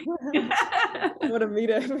well. I want to meet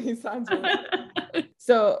him. He sounds really cool.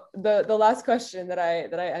 So the last question that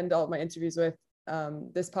I end all of my interviews with,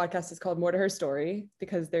 this podcast is called More to Her Story,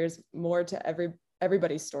 because there's more to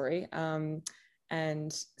everybody's story.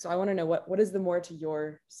 And so I want to know what is the more to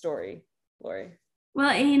your story, Lori?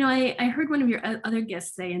 Well, you know, I heard one of your other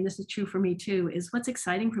guests say, and this is true for me too, is what's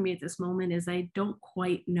exciting for me at this moment is I don't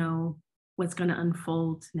quite know what's going to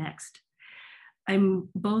unfold next. I'm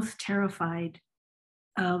both terrified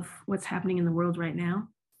of what's happening in the world right now.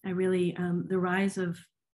 I really, the rise of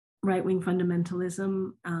right-wing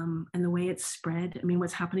fundamentalism and the way it's spread. I mean,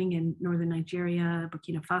 what's happening in northern Nigeria,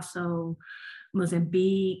 Burkina Faso,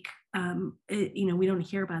 Mozambique, you know, we don't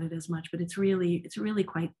hear about it as much, but it's really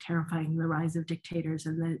quite terrifying, the rise of dictators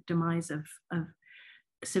and the demise of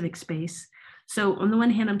civic space. So on the one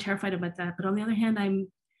hand, I'm terrified about that, but on the other hand, I'm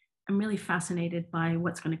really fascinated by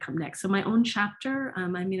what's going to come next. So my own chapter, I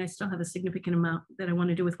mean, I still have a significant amount that I want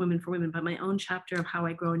to do with Women for Women, but my own chapter of how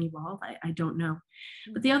I grow and evolve, I don't know.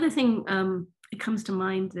 But the other thing it comes to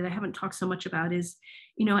mind that I haven't talked so much about is,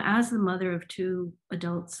 you know, as the mother of two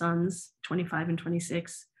adult sons, 25 and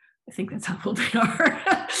 26, I think that's how old they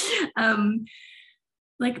are.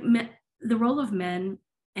 The role of men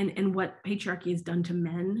and what patriarchy has done to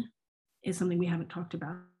men is something we haven't talked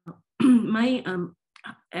about. My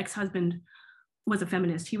ex-husband was a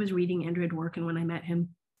feminist. He was reading Andrea Dworkin when I met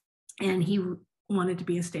him, and he wanted to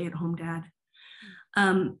be a stay-at-home dad.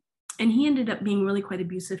 And he ended up being really quite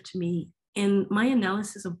abusive to me. And my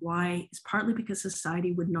analysis of why is partly because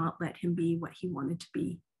society would not let him be what he wanted to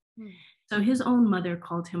be. So his own mother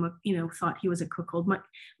called him thought he was a cuckold.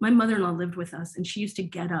 My mother-in-law lived with us, and she used to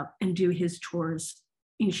get up and do his chores.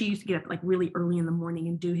 You know, she used to get up like really early in the morning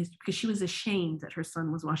and do his, because she was ashamed that her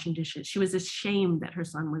son was washing dishes. She was ashamed that her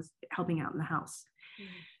son was helping out in the house.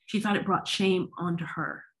 She thought it brought shame onto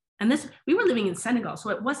her. And we were living in Senegal,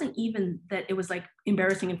 so it wasn't even that it was like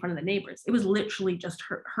embarrassing in front of the neighbors. It was literally just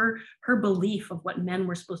her belief of what men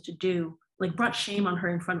were supposed to do, like brought shame on her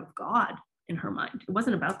in front of God in her mind. It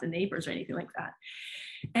wasn't about the neighbors or anything like that.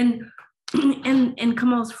 And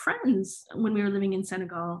Kamal's friends, when we were living in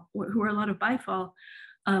Senegal, who are a lot of Baifal,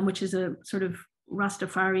 which is a sort of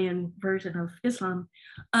Rastafarian version of Islam,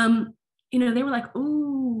 you know, they were like,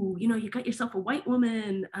 "Ooh, you know, you got yourself a white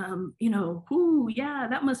woman, you know, ooh, yeah,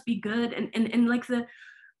 that must be good," and like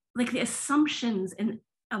the assumptions and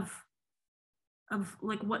of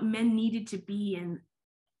like what men needed to be and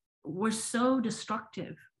were so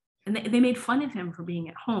destructive, and they made fun of him for being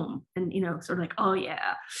at home, and you know, sort of like, "Oh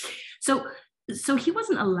yeah," so he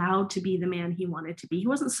wasn't allowed to be the man he wanted to be. He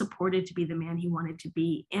wasn't supported to be the man he wanted to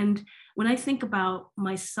be. And when I think about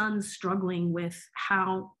my son struggling with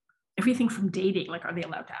how everything from dating, like, are they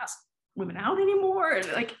allowed to ask women out anymore? And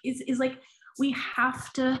like, is like, we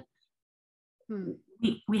have to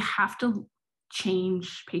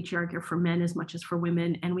change patriarchy for men as much as for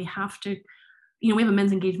women. And we have to, you know, we have a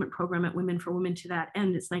men's engagement program at Women for Women to that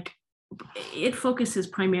end. It's like, it focuses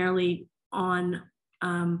primarily on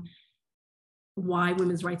why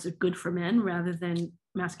women's rights are good for men rather than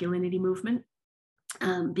masculinity movement,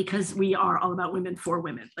 because we are all about women for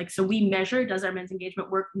women. Like, so we measure, does our men's engagement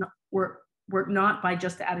work not by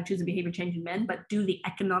just the attitudes and behavior change in men, but do the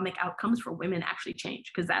economic outcomes for women actually change?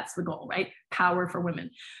 Because that's the goal, right? Power for women.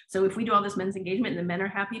 So if we do all this men's engagement and the men are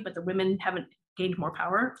happy, but the women haven't gained more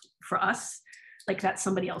power, for us, like, that's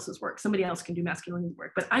somebody else's work. Somebody else can do masculinity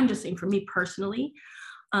work. But I'm just saying, for me personally,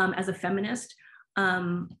 as a feminist,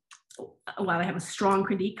 while I have a strong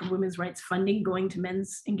critique of women's rights funding going to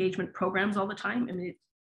men's engagement programs all the time, I mean,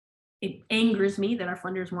 it angers me that our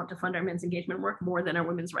funders want to fund our men's engagement work more than our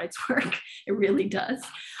women's rights work. It really does.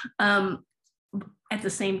 At the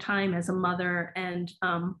same time, as a mother and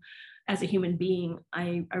as a human being,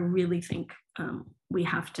 I really think we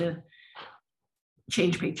have to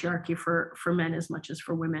change patriarchy for men as much as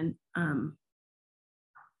for women,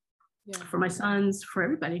 for my sons, for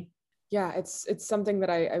everybody. Yeah, it's something that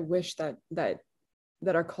I wish that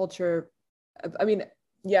our culture, I mean,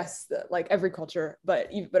 yes, like every culture, but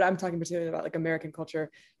I'm talking particularly about like American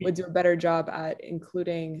culture, would do a better job at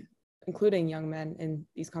including young men in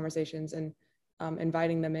these conversations and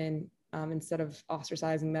inviting them in instead of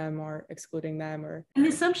ostracizing them or excluding them. And the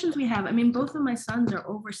assumptions we have, I mean, both of my sons are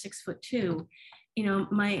over 6'2", you know,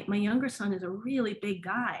 my younger son is a really big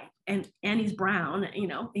guy, and he's brown, you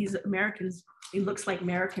know, he's Americans, he looks like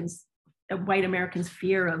Americans, white Americans'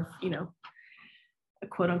 fear of, you know, a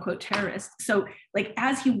quote unquote terrorist. So like,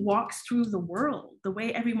 as he walks through the world, the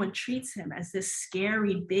way everyone treats him as this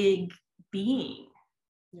scary big being,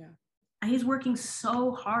 he's working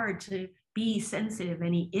so hard to be sensitive,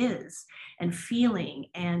 and he is, and feeling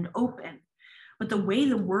and open. But the way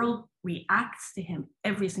the world reacts to him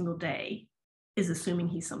every single day is assuming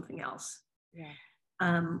he's something else.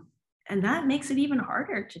 And that makes it even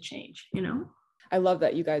harder to change, you know? I love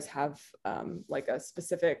that you guys have like a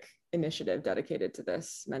specific initiative dedicated to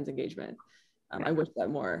this men's engagement. I wish that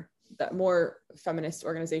more feminist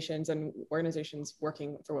organizations and organizations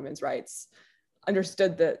working for women's rights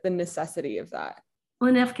understood the necessity of that. Well,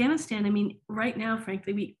 in Afghanistan, I mean, right now,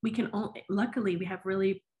 frankly, we can only, luckily we have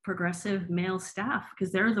really progressive male staff,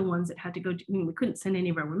 because they're the ones that had to go, we couldn't send any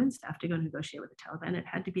of our women's staff to go negotiate with the Taliban. It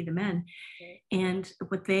had to be the men. And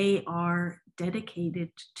but they are dedicated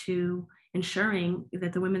to ensuring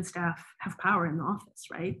that the women's staff have power in the office,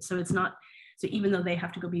 right? So it's not, so even though they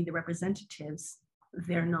have to go be the representatives,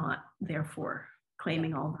 they're not therefore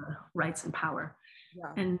claiming all the rights and power.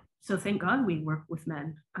 And so thank God we work with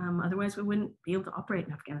men. Otherwise we wouldn't be able to operate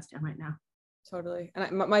in Afghanistan right now. Totally.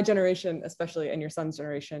 And my generation, especially, and your son's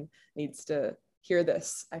generation, needs to hear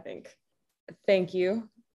this, I think. Thank you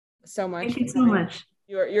so much. Thank you so much.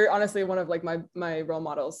 You're honestly one of like my role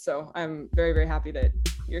models. So I'm very, very happy that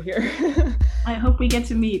you're here. I hope we get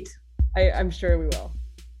to meet. I'm sure we will.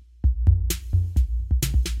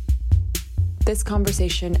 This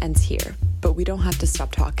conversation ends here, but we don't have to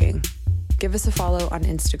stop talking. Give us a follow on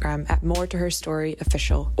Instagram at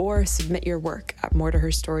MoreToHerStoryOfficial, or submit your work at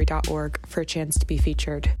moretoherstory.org for a chance to be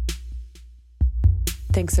featured.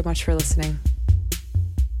 Thanks so much for listening.